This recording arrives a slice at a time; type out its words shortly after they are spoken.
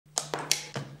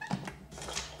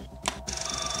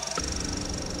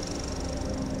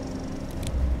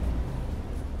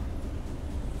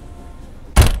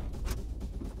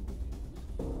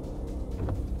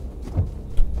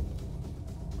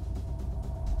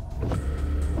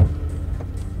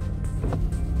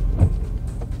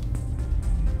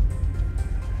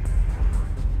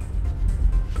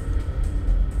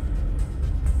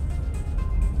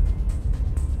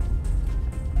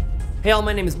Hey all,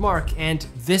 my name is Mark, and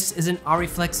this is an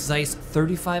Arriflex Zeiss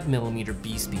 35mm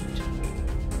B-Speed.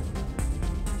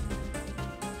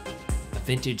 A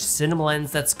vintage cinema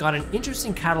lens that's got an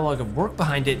interesting catalog of work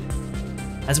behind it,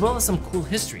 as well as some cool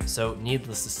history, so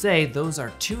needless to say, those are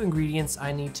two ingredients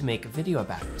I need to make a video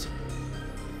about it.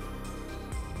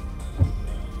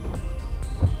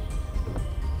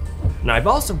 Now I've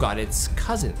also got its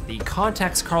cousin, the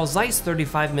Contax Zeiss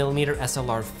 35mm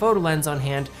SLR photo lens on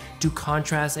hand to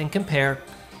contrast and compare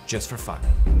just for fun.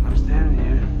 I'm standing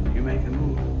here, you make the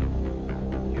move.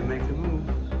 You make the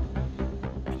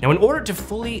move. Now in order to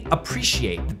fully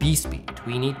appreciate the B-Speed,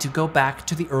 we need to go back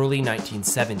to the early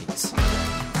 1970s.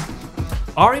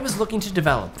 Arri was looking to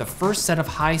develop the first set of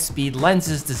high-speed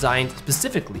lenses designed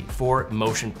specifically for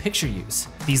motion picture use.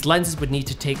 These lenses would need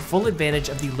to take full advantage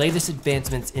of the latest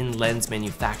advancements in lens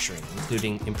manufacturing,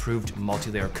 including improved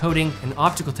multi-layer coating and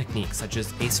optical techniques such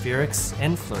as aspherics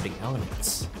and floating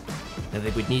elements. Now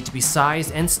they would need to be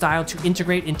sized and styled to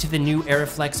integrate into the new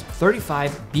Arriflex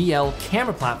 35BL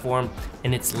camera platform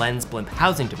and its lens blimp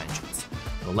housing dimensions.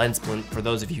 The lens blimp, for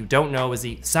those of you who don't know, is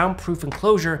the soundproof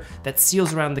enclosure that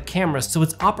seals around the camera so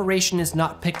its operation is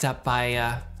not picked up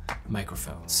by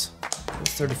microphones.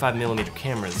 Those 35mm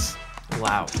cameras are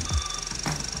loud.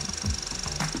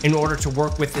 In order to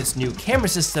work with this new camera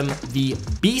system, the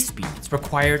B-Speeds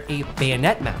required a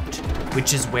bayonet mount,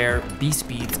 which is where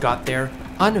B-Speeds got their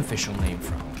unofficial name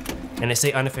from. And I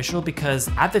say unofficial because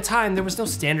at the time there was no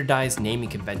standardized naming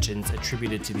conventions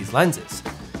attributed to these lenses.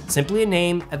 Simply a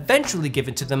name eventually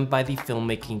given to them by the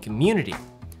filmmaking community.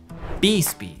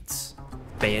 B-Speeds,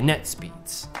 bayonet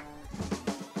speeds.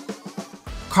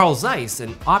 Carl Zeiss,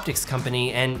 an optics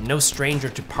company and no stranger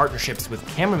to partnerships with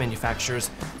camera manufacturers,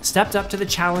 stepped up to the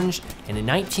challenge, and in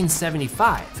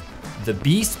 1975, the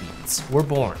B-Speeds were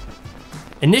born.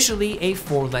 Initially a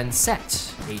 4-lens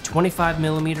set, a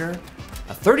 25mm,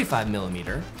 a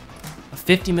 35mm, a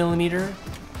 50mm,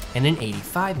 and an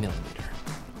 85mm.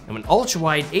 And an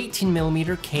ultra-wide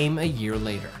 18mm came a year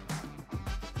later.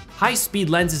 High-speed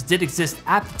lenses did exist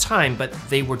at the time, but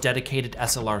they were dedicated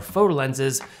SLR photo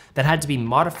lenses that had to be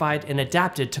modified and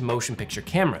adapted to motion picture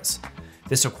cameras.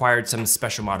 This required some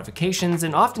special modifications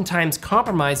and oftentimes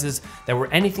compromises that were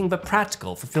anything but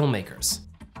practical for filmmakers.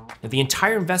 Now, the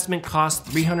entire investment cost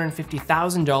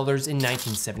 $350,000 in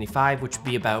 1975, which would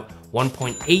be about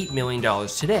 $1.8 million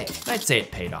today. I'd say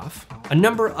it paid off. A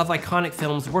number of iconic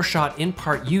films were shot in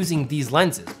part using these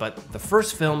lenses, but the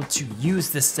first film to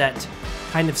use this set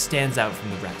kind of stands out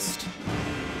from the rest.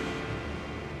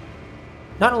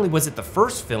 Not only was it the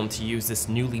first film to use this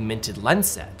newly minted lens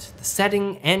set, the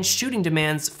setting and shooting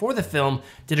demands for the film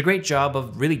did a great job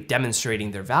of really demonstrating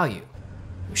their value.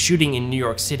 Shooting in New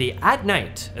York City at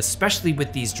night, especially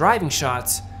with these driving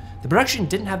shots, the production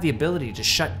didn't have the ability to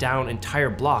shut down entire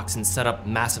blocks and set up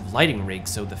massive lighting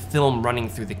rigs so the film running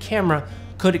through the camera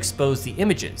could expose the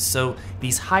images, so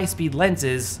these high-speed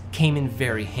lenses came in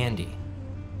very handy.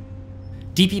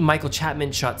 DP Michael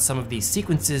Chapman shot some of these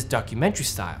sequences documentary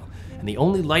style, and the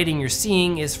only lighting you're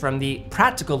seeing is from the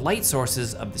practical light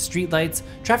sources of the streetlights,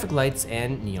 traffic lights,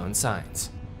 and neon signs.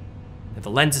 The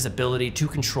lens's ability to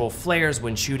control flares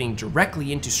when shooting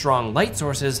directly into strong light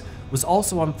sources was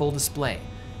also on full display,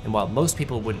 and while most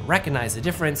people wouldn't recognize the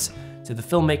difference, to the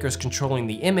filmmakers controlling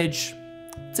the image,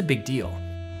 it's a big deal.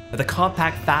 The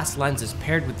compact fast lenses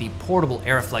paired with the portable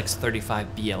Arriflex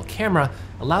 35BL camera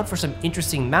allowed for some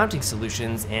interesting mounting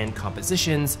solutions and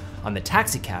compositions on the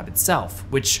taxicab itself,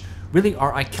 which really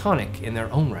are iconic in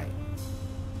their own right.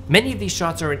 Many of these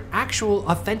shots are an actual,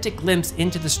 authentic glimpse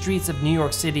into the streets of New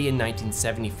York City in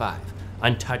 1975,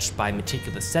 untouched by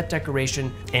meticulous set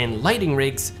decoration and lighting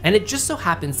rigs, and it just so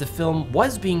happens the film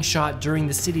was being shot during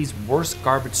the city's worst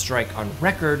garbage strike on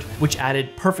record, which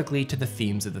added perfectly to the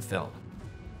themes of the film.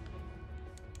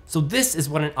 So this is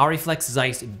what an Arriflex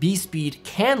Zeiss B-Speed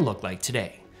can look like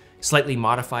today, slightly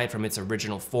modified from its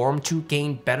original form to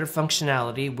gain better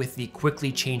functionality with the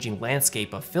quickly changing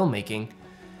landscape of filmmaking.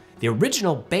 The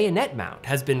original bayonet mount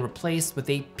has been replaced with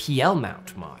a PL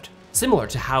mount mod, similar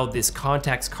to how this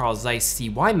Contax Zeiss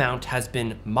CY mount has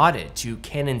been modded to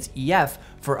Canon's EF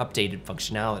for updated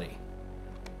functionality.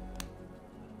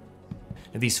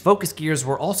 Now, these focus gears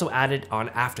were also added on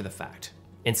after the fact.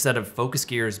 Instead of focus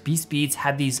gears, B-Speeds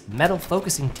had these metal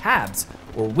focusing tabs,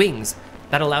 or wings,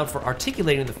 that allowed for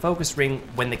articulating the focus ring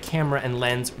when the camera and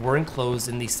lens were enclosed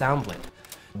in the sound blimp.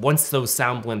 Once those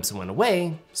sound blimps went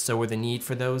away, so were the need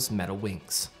for those metal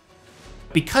wings.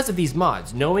 Because of these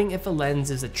mods, knowing if a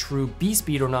lens is a true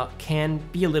B-Speed or not can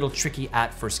be a little tricky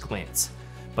at first glance.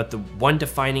 But the one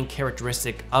defining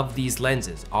characteristic of these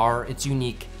lenses are its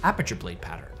unique aperture blade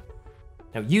pattern.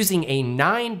 Now, using a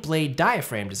 9-blade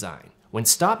diaphragm design, when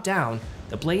stopped down,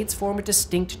 the blades form a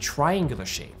distinct triangular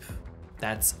shape.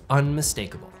 That's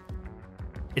unmistakable.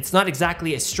 It's not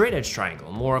exactly a straight edge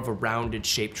triangle, more of a rounded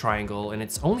shaped triangle, and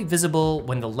it's only visible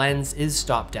when the lens is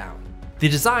stopped down. The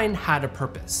design had a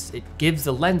purpose. It gives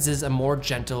the lenses a more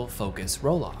gentle focus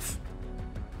roll-off.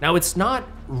 Now, it's not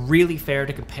really fair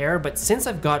to compare, but since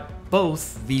I've got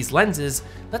both these lenses,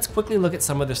 let's quickly look at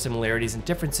some of the similarities and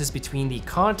differences between the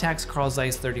Contax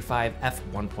Zeiss 35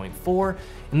 f1.4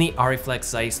 and the Arriflex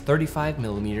Zeiss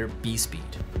 35mm B-Speed.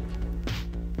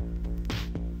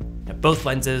 Now, both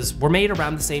lenses were made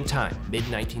around the same time,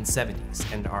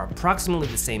 mid-1970s, and are approximately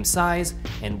the same size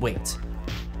and weight.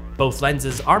 Both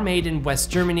lenses are made in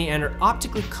West Germany and are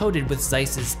optically coated with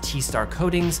Zeiss's T-Star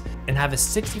coatings and have a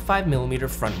 65mm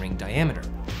front ring diameter.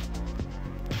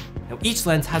 Now, each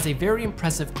lens has a very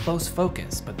impressive close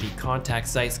focus, but the Contax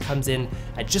Zeiss comes in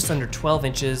at just under 12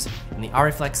 inches and the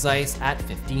Arriflex Zeiss at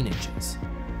 15 inches.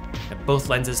 Now, both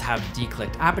lenses have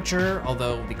declicked aperture,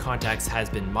 although the Contax has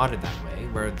been modded that way,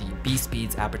 where the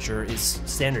B-Speed's aperture is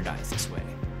standardized this way.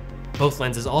 Both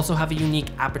lenses also have a unique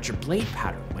aperture blade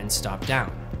pattern when stopped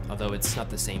down. Although it's not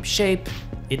the same shape,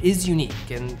 it is unique,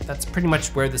 and that's pretty much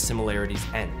where the similarities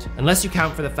end. Unless you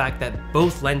count for the fact that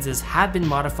both lenses have been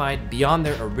modified beyond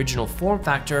their original form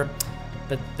factor,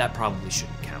 but that probably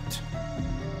shouldn't count.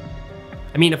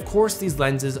 I mean, of course these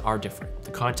lenses are different.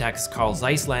 The Contax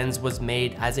Zeiss lens was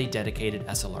made as a dedicated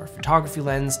SLR photography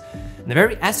lens, and the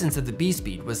very essence of the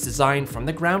B-Speed was designed from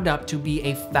the ground up to be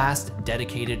a fast,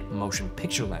 dedicated motion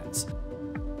picture lens.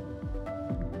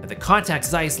 The Contax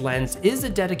Zeiss lens is a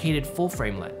dedicated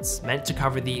full-frame lens, meant to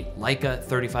cover the Leica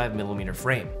 35mm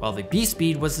frame, while the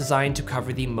B-Speed was designed to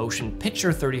cover the motion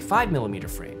picture 35mm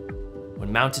frame. When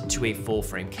mounted to a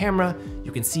full-frame camera,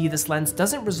 you can see this lens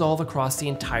doesn't resolve across the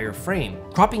entire frame.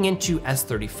 Cropping into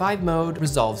S35 mode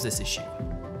resolves this issue.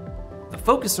 The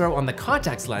focus throw on the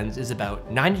Contax lens is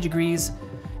about 90 degrees,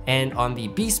 and on the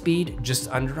B-Speed, just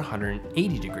under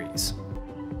 180 degrees.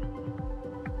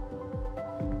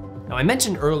 Now, I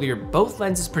mentioned earlier, both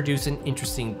lenses produce an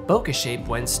interesting bokeh shape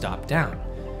when stopped down.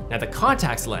 Now, the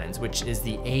Contax lens, which is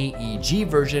the AEG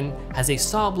version, has a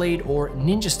saw blade or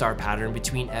ninja star pattern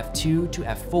between f2 to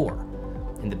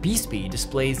f4, and the B-Speed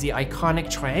displays the iconic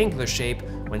triangular shape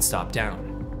when stopped down.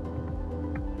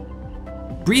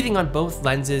 Breathing on both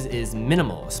lenses is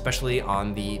minimal, especially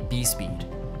on the B-Speed.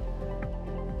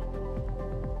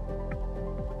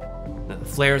 Now, the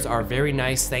flares are very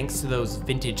nice thanks to those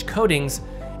vintage coatings,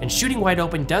 and shooting wide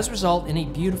open does result in a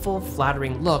beautiful,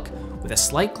 flattering look with a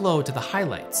slight glow to the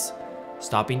highlights.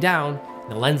 Stopping down,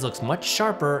 the lens looks much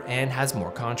sharper and has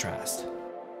more contrast.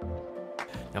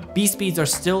 Now, B-Speeds are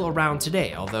still around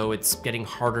today, although it's getting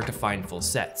harder to find full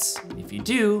sets. If you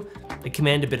do, they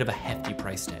command a bit of a hefty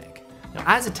price tag. Now,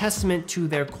 as a testament to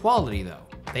their quality though,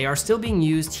 they are still being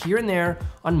used here and there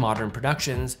on modern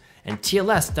productions, and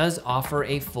TLS does offer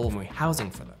a full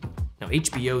housing for them. Now,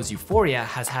 HBO's Euphoria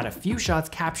has had a few shots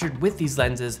captured with these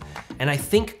lenses, and I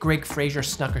think Greg Fraser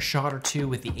snuck a shot or two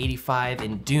with the 85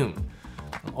 in Dune.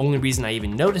 The only reason I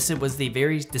even noticed it was the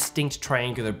very distinct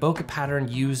triangular bokeh pattern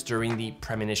used during the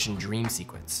premonition dream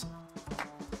sequence.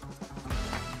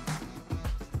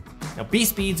 Now,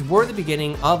 B-Speeds were the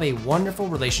beginning of a wonderful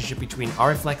relationship between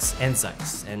Arriflex and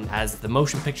Zeiss, and as the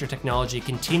motion picture technology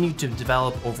continued to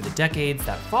develop over the decades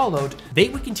that followed, they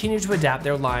would continue to adapt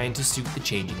their line to suit the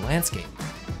changing landscape.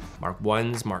 Mark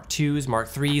 1s, Mark 2s, Mark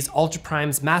 3s, Ultra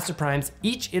Primes, Master Primes,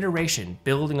 each iteration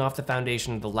building off the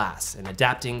foundation of the last and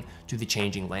adapting to the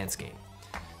changing landscape.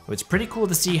 It's pretty cool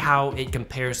to see how it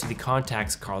compares to the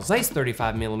Contax Zeiss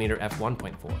 35mm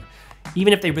f1.4.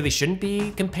 Even if they really shouldn't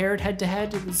be compared head to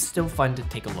head, it was still fun to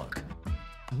take a look.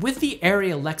 With the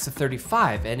Arri Alexa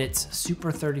 35 and its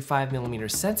Super 35mm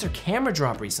sensor camera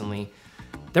drop recently,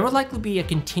 there will likely be a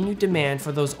continued demand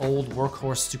for those old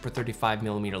workhorse Super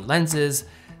 35mm lenses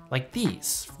like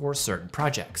these for certain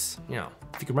projects. You know,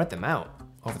 if you can rent them out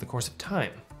over the course of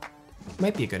time, it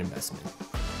might be a good investment.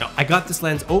 Now, I got this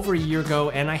lens over a year ago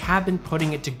and I have been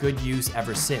putting it to good use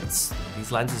ever since.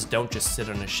 These lenses don't just sit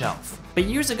on a shelf. But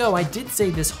years ago, I did say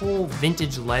this whole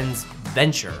vintage lens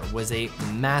venture was a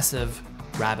massive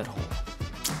rabbit hole.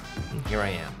 And here I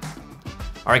am.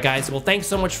 All right, guys, well, thanks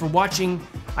so much for watching.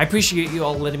 I appreciate you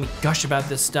all letting me gush about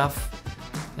this stuff.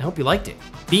 I hope you liked it.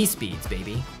 B-Speeds,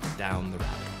 baby, down the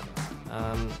rabbit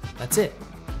hole. That's it.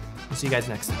 We'll see you guys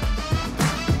next time.